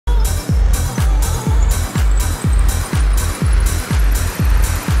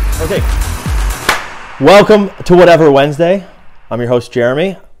Okay. Welcome to Whatever Wednesday. I'm your host,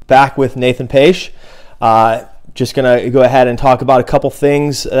 Jeremy, back with Nathan Paetsch. Just going to go ahead and talk about a couple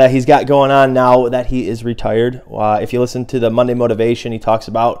things that he's got going on now that he is retired. If you listen to the Monday Motivation, he talks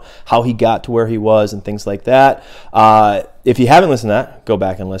about how he got to where he was and things like that. If you haven't listened to that, go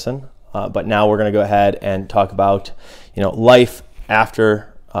back and listen. But now we're going to go ahead and talk about, life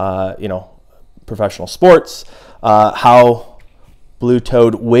after, professional sports, how Blue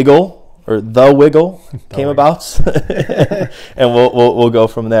Toad Wiggle, or the Wiggle, came about, and we'll go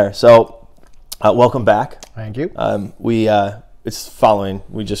from there. So, welcome back. Thank you. It's following.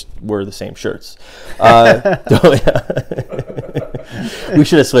 We just wear the same shirts. We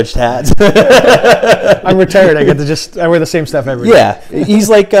should have switched hats. I'm retired. I wear the same stuff every day. Yeah, he's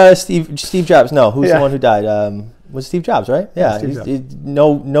like Steve Jobs. No, who's the one who died? Was Steve Jobs, right? Yeah.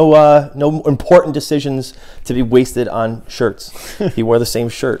 No important decisions to be wasted on shirts. He wore the same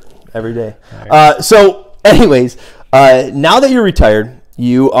shirt every day. So, anyways, now that you're retired,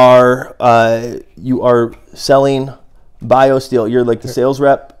 you are selling BioSteel. You're like the sales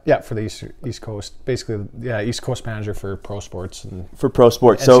rep. Yeah, for the East Coast, basically. Yeah, East Coast manager for pro sports and for pro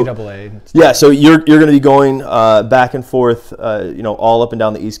sports. NCAA. So so you're going to be going back and forth, all up and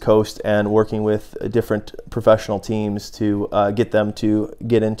down the East Coast and working with different professional teams to get them to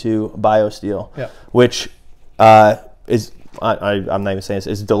get into BioSteel, which is. I'm not even saying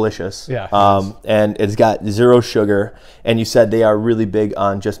it's delicious. Yeah. And it's got zero sugar. And you said they are really big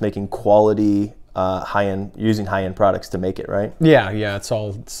on just making quality, using high-end products to make it, right? Yeah.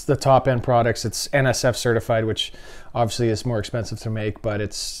 It's the top-end products. It's NSF certified, which obviously is more expensive to make, but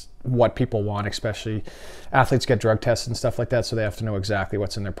it's what people want, especially athletes get drug tested and stuff like that, so they have to know exactly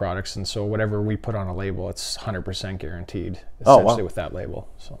what's in their products. And so whatever we put on a label, it's 100% guaranteed, essentially, with that label.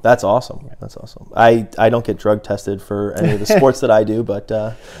 So that's awesome. Yeah. That's awesome. I don't get drug tested for any of the sports that I do, but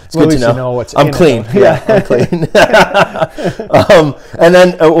it's good to know. What's I'm clean. Yeah, I'm clean. And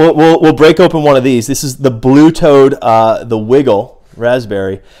then we'll break open one of these. This is the Blue Toad, the Wiggle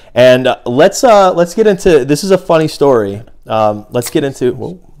raspberry, and let's get into. This is a funny story. Let's get into.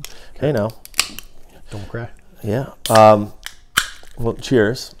 Whoa. Hey, now. Don't cry. Yeah. Well,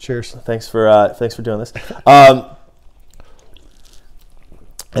 cheers. Cheers. Thanks for doing this. And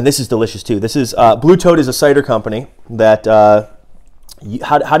this is delicious too. This is Blue Toad is a cider company that.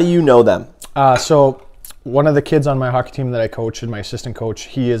 How do you know them? So one of the kids on my hockey team that I coach and my assistant coach,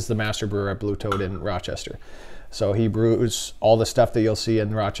 he is the master brewer at Blue Toad in Rochester. So he brews all the stuff that you'll see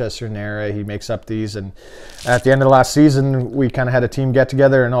in Rochester and area. He makes up these, and at the end of the last season, we kind of had a team get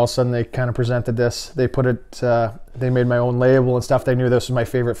together, and all of a sudden they kind of presented this. They put it, they made my own label and stuff. They knew this was my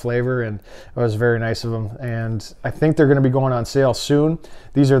favorite flavor, and it was very nice of them. And I think they're going to be going on sale soon.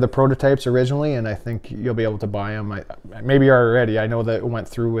 These are the prototypes originally, and I think you'll be able to buy them. Maybe you're already. I know that it went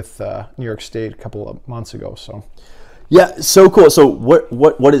through with New York State a couple of months ago. So yeah, so cool. So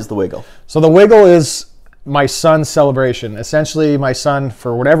what is the Wiggle? So the Wiggle is my son's celebration. Essentially, my son,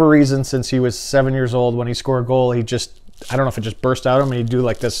 for whatever reason, since he was 7 years old, when he scored a goal, I don't know if it just burst out of him, and he'd do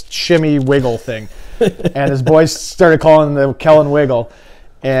like this shimmy wiggle thing. And his boys started calling the Kellen Wiggle.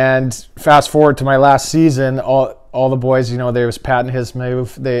 And fast forward to my last season, all the boys, they was patting his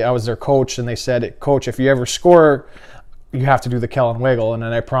move. I was their coach, and they said, "Coach, if you ever score, you have to do the Kellen Wiggle." And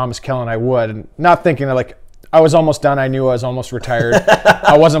then I promised Kellen I would, and not thinking that I was almost done. I knew I was almost retired.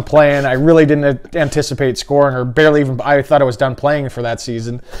 I wasn't playing. I really didn't anticipate scoring, or barely even. I thought I was done playing for that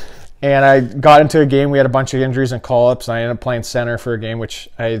season. And I got into a game. We had a bunch of injuries and call-ups. And I ended up playing center for a game, which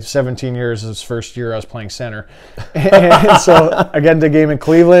I had 17 years. His first year I was playing center. And so I get into a game in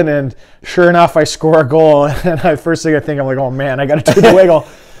Cleveland, and sure enough, I score a goal. And the first thing I think, I'm like, oh man, I got to do the Wiggle.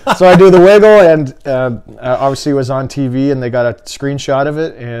 So I do the Wiggle, and obviously it was on TV, and they got a screenshot of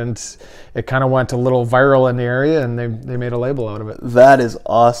it, and it kind of went a little viral in the area, and they made a label out of it. That is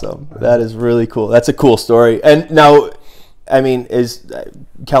awesome. That is really cool. That's a cool story. And now,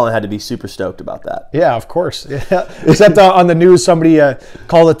 Kellen had to be super stoked about that. Yeah, of course. Yeah. Except on the news, somebody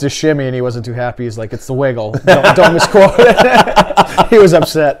called it the shimmy, and he wasn't too happy. He's like, "It's the Wiggle. Don't misquote it." He was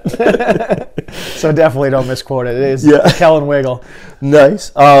upset. So definitely don't misquote it. It is the Kellen Wiggle.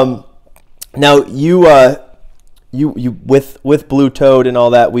 Nice. Now you with Blue Toad and all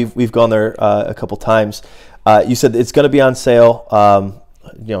that, we've gone there a couple times. You said it's going to be on sale.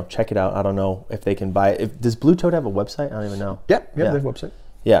 Check it out. I don't know if they can buy it. Does Blue Toad have a website? I don't even know. Yeah, they have a website.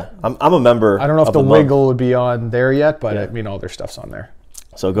 Yeah, I'm a member. I don't know if the Wiggle would be on there yet, but all their stuff's on there.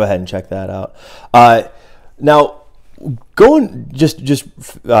 So go ahead and check that out. Now,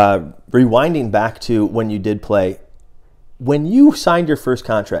 rewinding back to when you did play. When you signed your first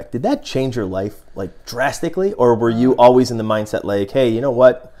contract, did that change your life drastically, or were you always in the mindset hey, you know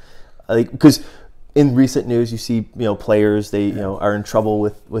what, like, because in recent news you see players they are in trouble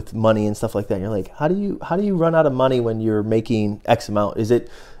with money and stuff like that, and you're like, how do you run out of money when you're making X amount? Is it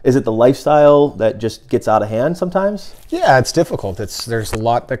the lifestyle that just gets out of hand sometimes? Yeah, it's difficult. There's a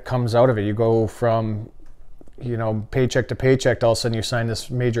lot that comes out of it. You go from paycheck to paycheck, all of a sudden you sign this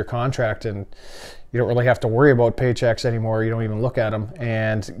major contract and you don't really have to worry about paychecks anymore. You don't even look at them,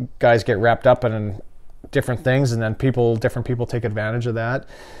 and guys get wrapped up in different things, and then different people take advantage of that.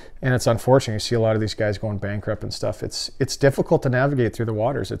 And it's unfortunate. You see a lot of these guys going bankrupt and stuff. It's difficult to navigate through the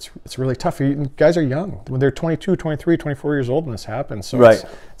waters. It's really tough. Guys are young. When they're 22, 23, 24 years old when this happens. So right.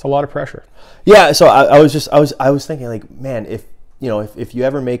 It's a lot of pressure. Yeah, so I was thinking, like, man, if you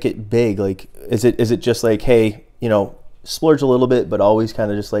ever make it big, like, is it just like, hey, splurge a little bit, but always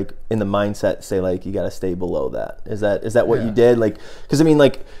kind of just like in the mindset say, like, you got to stay below that. Is that what you did? Like, because I mean,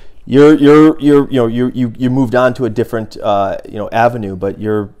 like, you moved on to a different avenue, but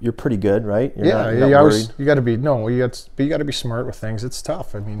you're pretty good, right? You got to be smart with things. It's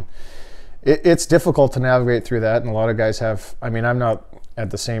tough. I mean, it's difficult to navigate through that, and a lot of guys have. I mean, I'm not at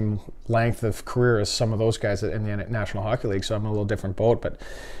the same length of career as some of those guys in the National Hockey League, so I'm in a little different boat. But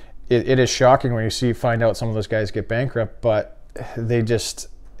it is shocking when you find out some of those guys get bankrupt, but they just.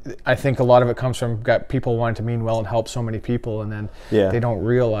 I think a lot of it comes from people wanting to mean well and help so many people, and then they don't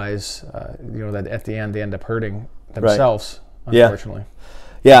realize, that at the end they end up hurting themselves, right. Unfortunately.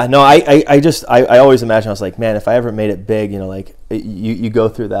 Yeah, no, I always imagine, I was like, man, if I ever made it big, like you go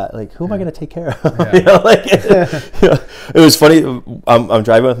through that, like, who am I going to take care of? Yeah. It was funny. I'm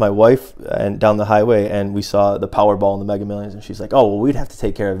driving with my wife and down the highway, and we saw the Powerball and the Mega Millions, and she's like, oh, well, we'd have to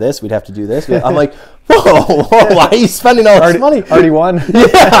take care of this. We'd have to do this. I'm like, whoa, why are you spending all this money? Already won.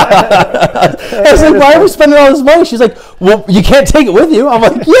 Yeah. I was like, why are we spending all this money? She's like, well, you can't take it with you. I'm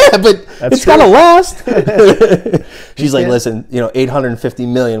like, yeah, but it's got to last. She's like, listen, 850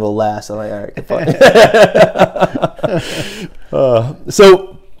 million will last. I'm like, all right, fine.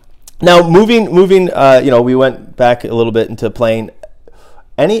 So now moving, we went back a little bit into playing.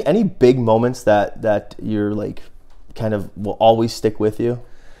 Any big moments that you're like kind of will always stick with you?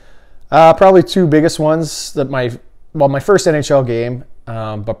 Probably two biggest ones that my first NHL game,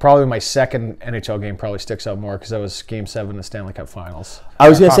 but probably my second NHL game probably sticks out more because that was Game 7 of the Stanley Cup Finals. I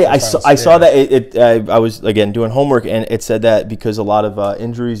was going to say, I saw that I was, again, doing homework, and it said that because a lot of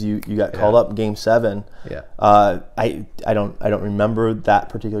injuries, you got called up in Game 7. Yeah. I don't remember that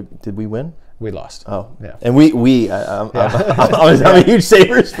particular. Did we win? We lost. Oh, yeah. And I'm a huge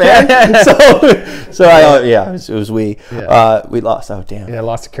Sabres fan, it was we. Yeah. We lost. Oh, damn. Yeah,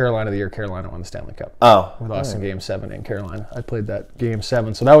 lost to Carolina the year Carolina won the Stanley Cup. Oh. We lost in Game 7 in Carolina. I played that Game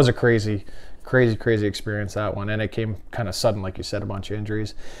 7, so that was a crazy experience, that one. And it came kind of sudden, like you said, a bunch of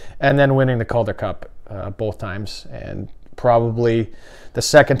injuries. And then winning the Calder Cup both times. And probably the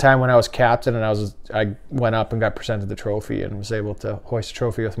second time when I was captain and I went up and got presented the trophy and was able to hoist the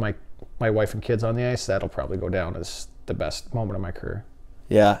trophy with my wife and kids on the ice, that'll probably go down as the best moment of my career.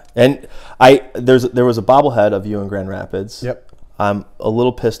 Yeah, and there was a bobblehead of you in Grand Rapids. Yep. I'm a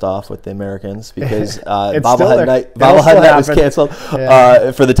little pissed off with the Americans because bobblehead night was canceled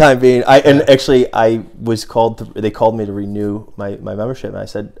for the time being. I was called. They called me to renew my membership, and I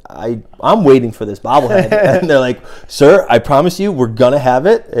said I'm waiting for this bobblehead, and they're like, "Sir, I promise you, we're gonna have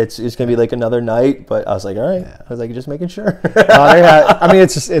it. It's gonna be like another night." But I was like, "All right." I was like, just making sure.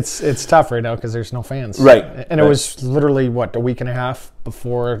 It's tough right now because there's no fans, right? And it was literally a week and a half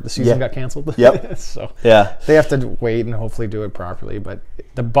before the season got canceled. Yep. So they have to wait and hopefully do it properly. But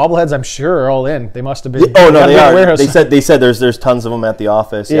the bobbleheads, I'm sure, are all in. They must have been. Oh no, they are. They said there's tons of them at the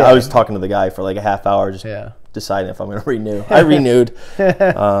office. Yeah, I was talking to the guy for like a half hour, just deciding if I'm going to renew. I renewed.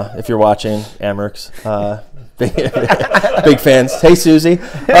 If you're watching, Amerks, big fans. Hey, Susie.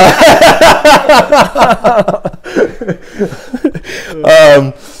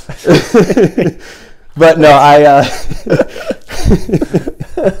 But no,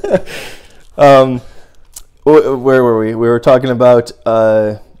 where were we? We were talking about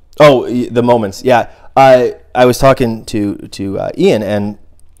the moments. Yeah, I was talking to Ian, and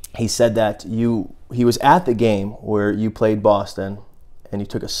he said that he was at the game where you played Boston, and you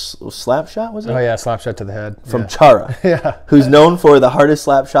took a slap shot. Was it? Oh yeah, slap shot to the head from Chara. Who's known for the hardest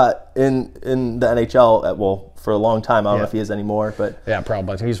slap shot in the NHL. For a long time. I don't know if he is anymore, but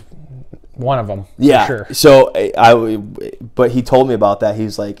probably he's one of them. Yeah, for sure. So but he told me about that.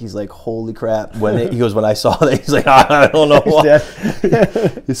 He's like, holy crap! When I saw that, he's like, I don't know why.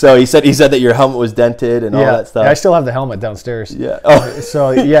 So he said that your helmet was dented and all that stuff. Yeah, I still have the helmet downstairs. Yeah. Oh. So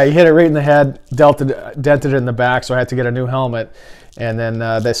he hit it right in the head, dented it in the back. So I had to get a new helmet. And then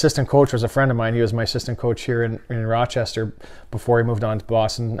the assistant coach was a friend of mine. He was my assistant coach here in Rochester before he moved on to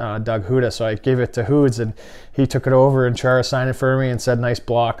Boston, Doug Huda. So I gave it to Hoods, and he took it over, and Chara signed it for me and said nice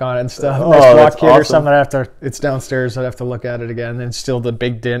block on it and stuff. Nice block kid or something. It's downstairs. I'd have to look at it again. And still the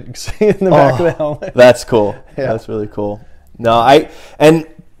big dent in the back of the helmet. That's cool. Yeah. That's really cool. No, and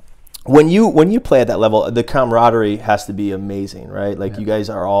when you play at that level, the camaraderie has to be amazing, right? Like you guys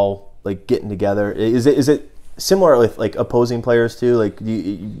are all like getting together. Is it similar with like opposing players too? Like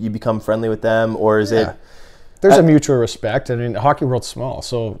you become friendly with them, or is it? There's a mutual respect. I mean, hockey world's small,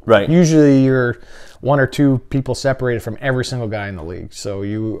 so usually you're one or two people separated from every single guy in the league. So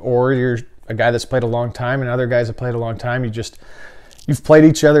you're a guy that's played a long time, and other guys that played a long time. You've played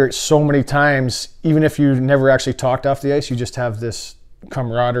each other so many times, even if you never actually talked off the ice, you just have this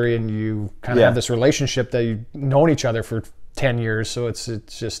camaraderie, and you kind of have this relationship that you've known each other for 10 years. So it's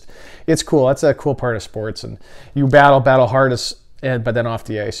cool. That's a cool part of sports, and you battle hard, but then off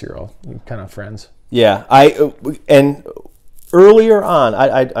the ice, you're kind of friends. Yeah, and earlier on,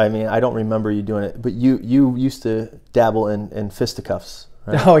 I mean, I don't remember you doing it, but you used to dabble in fisticuffs.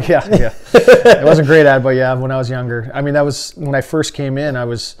 Right? Oh yeah. I wasn't great at it, but yeah, when I was younger. I mean, that was when I first came in. I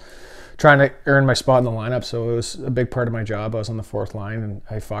was trying to earn my spot in the lineup, so it was a big part of my job. I was on the fourth line, and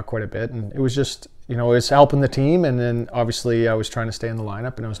I fought quite a bit, and it was just, it was helping the team, and then obviously I was trying to stay in the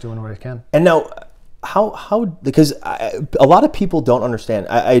lineup, and I was doing what I can. And now, how because a lot of people don't understand.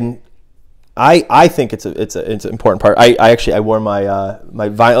 I think it's an important part. I wore my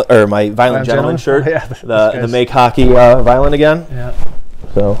Violent Gentleman shirt, the Make Hockey Violent Again. Yeah.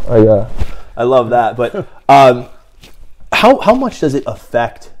 So I love that. But how much does it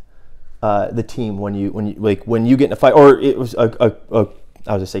affect the team when you get in a fight, or it was I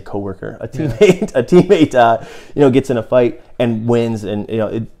was gonna say coworker, a teammate, gets in a fight and wins, and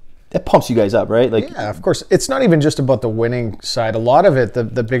it pumps you guys up, right? Like, yeah, of course. It's not even just about the winning side. A lot of it,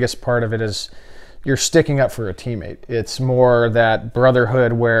 the biggest part of it is you're sticking up for a teammate. It's more that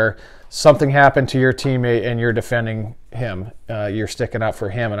brotherhood where something happened to your teammate and you're defending him. You're sticking up for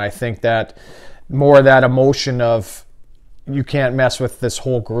him. And I think that more of that emotion of you can't mess with this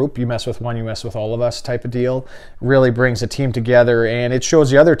whole group. You mess with one, you mess with all of us type of deal really brings a team together, and it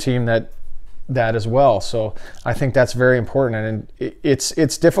shows the other team that as well. So I think that's very important, and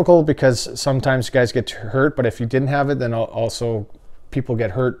it's difficult because sometimes guys get hurt, but if you didn't have it, then also people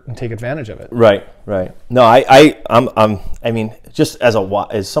get hurt and take advantage of it. Right. No, I mean, just as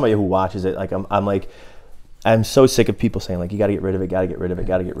somebody who watches it, like I'm so sick of people saying like you got to get rid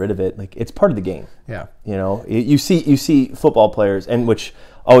of it. Like, it's part of the game. Yeah. You see football players, and which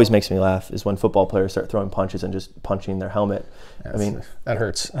always makes me laugh is when football players start throwing punches and just punching their helmet. I mean, that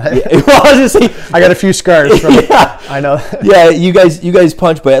hurts. Yeah, well, I was just saying, I got a few scars from it. I know. Yeah, you guys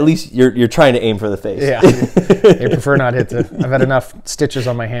punch, but at least you're trying to aim for the face. Yeah. I prefer not hit I've had enough stitches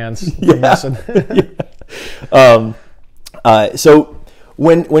on my hands from messing. So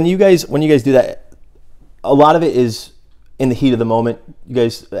when you guys do that, a lot of it is in the heat of the moment. You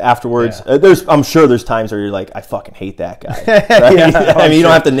guys afterwards, I'm sure there's times where you're like, I fucking hate that guy. Right? I mean, you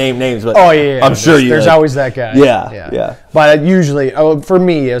don't have to name names, but I'm sure there's always that guy. Yeah. But usually, for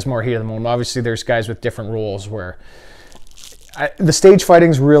me, it's more heat of the moment. Obviously, there's guys with different rules where the stage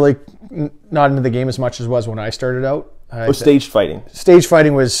fighting's really not into the game as much as it was when I started out. Stage fighting? Stage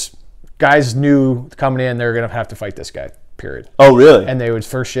fighting was guys knew coming in they were going to have to fight this guy, period. Oh, really? And they would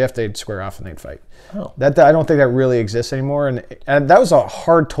first shift, they'd square off and they'd fight. Oh. That I don't think that really exists anymore, and that was a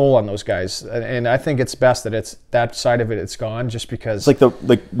hard toll on those guys. And I think it's best that it's that side of it's gone, just because it's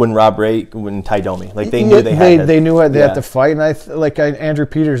like when Rob Ray, when Ty Domi, like they knew they had to fight. And Andrew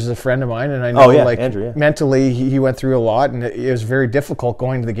Peters is a friend of mine, and I know Andrew, mentally he went through a lot, and it was very difficult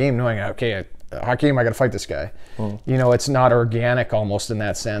going to the game knowing, okay, a hockey game, I got to fight this guy. It's not organic almost in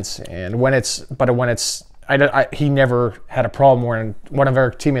that sense. And when it's he never had a problem where one of our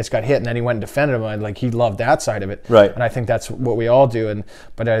teammates got hit and then he went and defended him. And he loved that side of it. Right. And I think that's what we all do.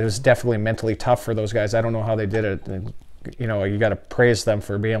 But it was definitely mentally tough for those guys. I don't know how they did it. And, you got to praise them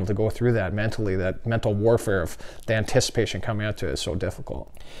for being able to go through that mentally. That mental warfare of the anticipation coming out to it is so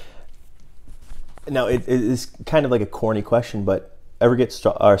difficult. Now, it is kind of like a corny question, but ever get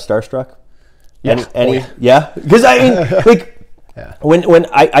starstruck? Yeah. Yeah? Because I mean, yeah. When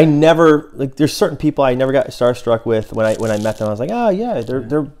I never, there's certain people I never got starstruck with. When I met them, I was like, oh yeah,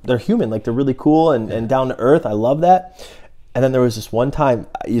 they're human, they're really cool and down to earth. I love that. And then there was this one time,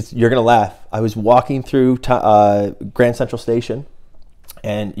 you're gonna laugh. I was walking through Grand Central Station,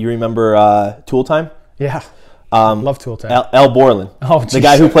 and you remember Tool Time? Yeah. Love Tool Time. Al Borland. Oh, the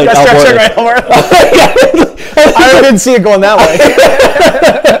guy who played Al Borland. I didn't see it going that way.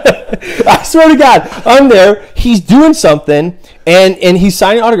 I swear to God, I'm there. He's doing something, and he's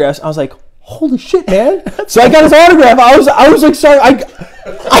signing autographs. I was like, holy shit, man! So I got his autograph. I was like, sorry, I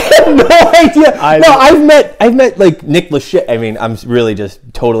have no idea. I've met like Nick Lachey. I mean, I'm really just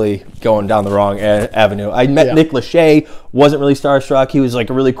totally going down the wrong avenue. I met Nick Lachey. Wasn't really starstruck. He was like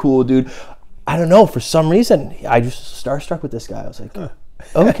a really cool dude. I don't know, for some reason, I just starstruck with this guy. I was like,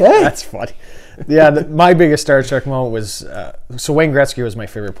 okay. That's funny. Yeah, my biggest starstruck moment was, so Wayne Gretzky was my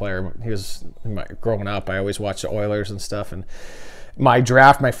favorite player. He was, growing up, I always watched the Oilers and stuff. And my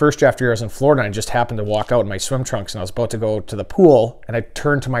first draft year, I was in Florida, and I just happened to walk out in my swim trunks, and I was about to go to the pool, and I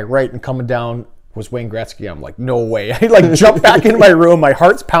turned to my right, and coming down was Wayne Gretzky. I'm like, no way. I like jumped back into my room. My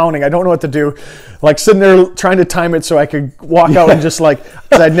heart's pounding. I don't know what to do. Like sitting there trying to time it so I could walk out and just like,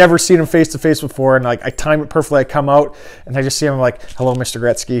 because I'd never seen him face to face before. And like, I time it perfectly. I come out and I just see him like, hello, Mr.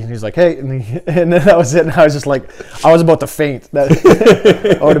 Gretzky. And he's like, hey. And then that was it. And I was just like, I was about to faint.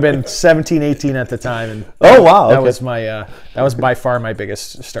 I would have been 17, 18 at the time. And oh, wow. That was my, that was by far my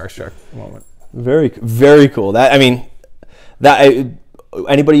biggest starstruck moment. Very, very cool. That, I mean,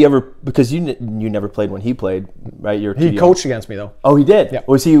 anybody ever, because you never played when he played, right? He coached against me though. Oh, he did. Yeah.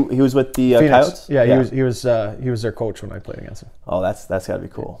 Was he was with the Coyotes? Yeah, he was their coach when I played against him. Oh, that's got to be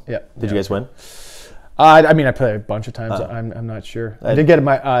cool. Yeah. Did you guys win? I mean, I played a bunch of times. I'm not sure. I did get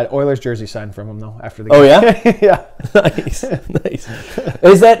my Oilers jersey signed from him though after the game. Oh yeah. Yeah. Nice.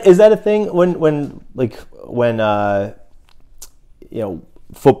 Is that a thing when you know,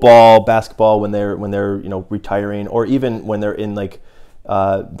 football, basketball, when they're you know, retiring, or even when they're in like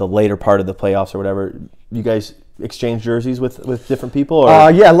the later part of the playoffs or whatever, you guys exchange jerseys with different people?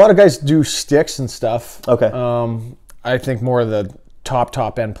 Or? Yeah, a lot of guys do sticks and stuff. Okay. I think more of the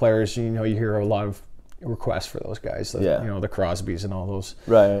top end players, you know, you hear a lot of requests for those guys. You know, the Crosbys and all those.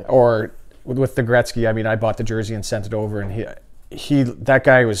 Right. Or with the Gretzky, I mean, I bought the jersey and sent it over, and that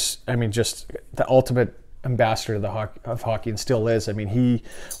guy was, I mean, just the ultimate ambassador of hockey, and still is. I mean, he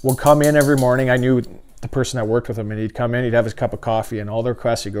will come in every morning. I knew the person that worked with him, and he'd come in, he'd have his cup of coffee, and all the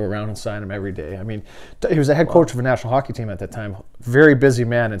requests, he'd go around and sign them every day. I mean, he was the head coach of a national hockey team at that time, very busy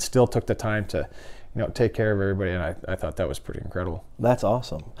man, and still took the time to, you know, take care of everybody, and I thought that was pretty incredible. That's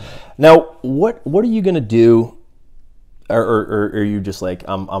awesome. Now, what are you going to do, or are you just like,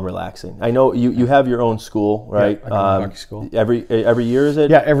 I'm relaxing? I know you have your own school, right? Yeah, I go to hockey school. Every year, is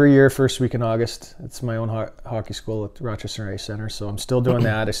it? Yeah, every year, first week in August. It's my own hockey school at Rochester Ice Center, so I'm still doing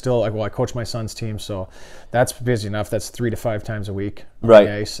that. I coach my son's team, so that's busy enough. That's 3 to 5 times a week on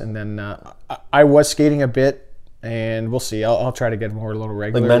the ice. And then I was skating a bit, and we'll see. I'll try to get more a little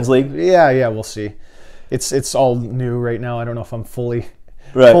regular. Like men's league? Yeah, we'll see. It's all new right now. I don't know if I'm fully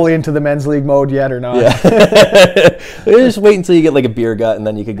into the men's league mode yet or not. Yeah. Just wait until you get like a beer gut, and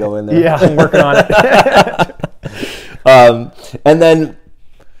then you could go in there. Yeah, I'm working on it. And then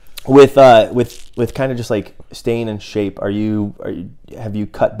with kind of just like staying in shape, have you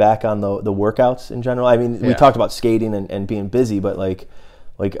cut back on the workouts in general? I mean, we talked about skating and being busy, but like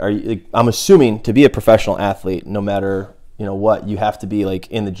are you? I'm assuming to be a professional athlete, no matter, you know what, you have to be like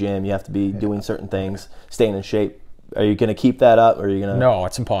in the gym, you have to be doing certain things, staying in shape. Are you going to keep that up, or are you going to? No,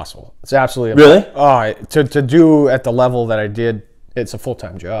 it's impossible. It's absolutely impossible. Really? To do at the level that I did, it's a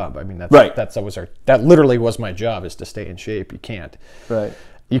full-time job. I mean, that literally was my job, is to stay in shape. You can't. Right.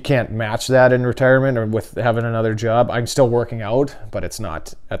 You can't match that in retirement or with having another job. I'm still working out, but it's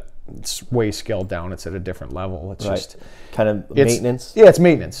not it's way scaled down. It's at a different level. It's just kind of maintenance. Yeah, it's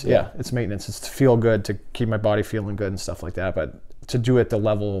maintenance. Yeah, it's maintenance. It's to feel good, to keep my body feeling good and stuff like that. But to do it the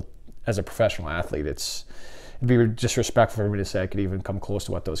level as a professional athlete, it'd be disrespectful for me to say I could even come close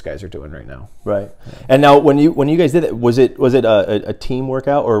to what those guys are doing right now. Right. Yeah. And now, when you guys did it, was it a team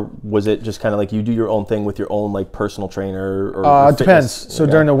workout, or was it just kind of like you do your own thing with your own like personal trainer? Or it depends. So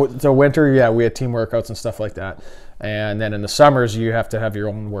during the winter, we had team workouts and stuff like that. And then in the summers, you have to have your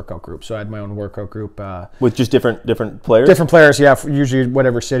own workout group. So I had my own workout group. With just different players? Different players, yeah. Usually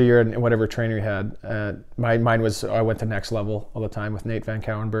whatever city you're in, whatever trainer you had. Mine was, I went to Next Level all the time with Nate Van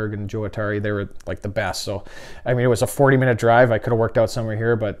Cowenberg and Joe Atari. They were like the best. So, I mean, it was a 40-minute drive. I could have worked out somewhere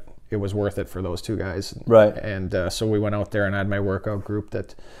here, but it was worth it for those two guys. Right. And so we went out there, and I had my workout group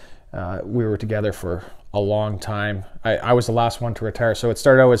that we were together for a long time. I was the last one to retire. So it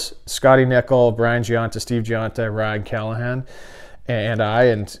started out with Scotty Nickel, Brian Giunta, Steve Giunta, Ryan Callahan,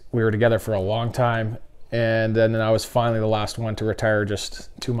 and we were together for a long time. And then I was finally the last one to retire just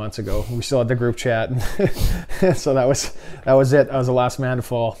 2 months ago. We still had the group chat. So that was it. I was the last man to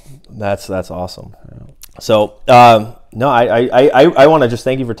fall. That's awesome. Yeah. So, no, I want to just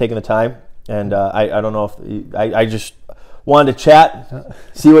thank you for taking the time And I don't know if I just wanted to chat,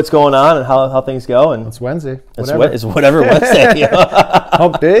 see what's going on and how things go. And It's Wednesday. it's whatever Wednesday.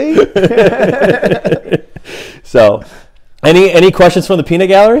 Hump day. So, any questions from the peanut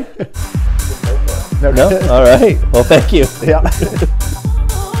gallery? No. All right. Well, thank you. Yeah.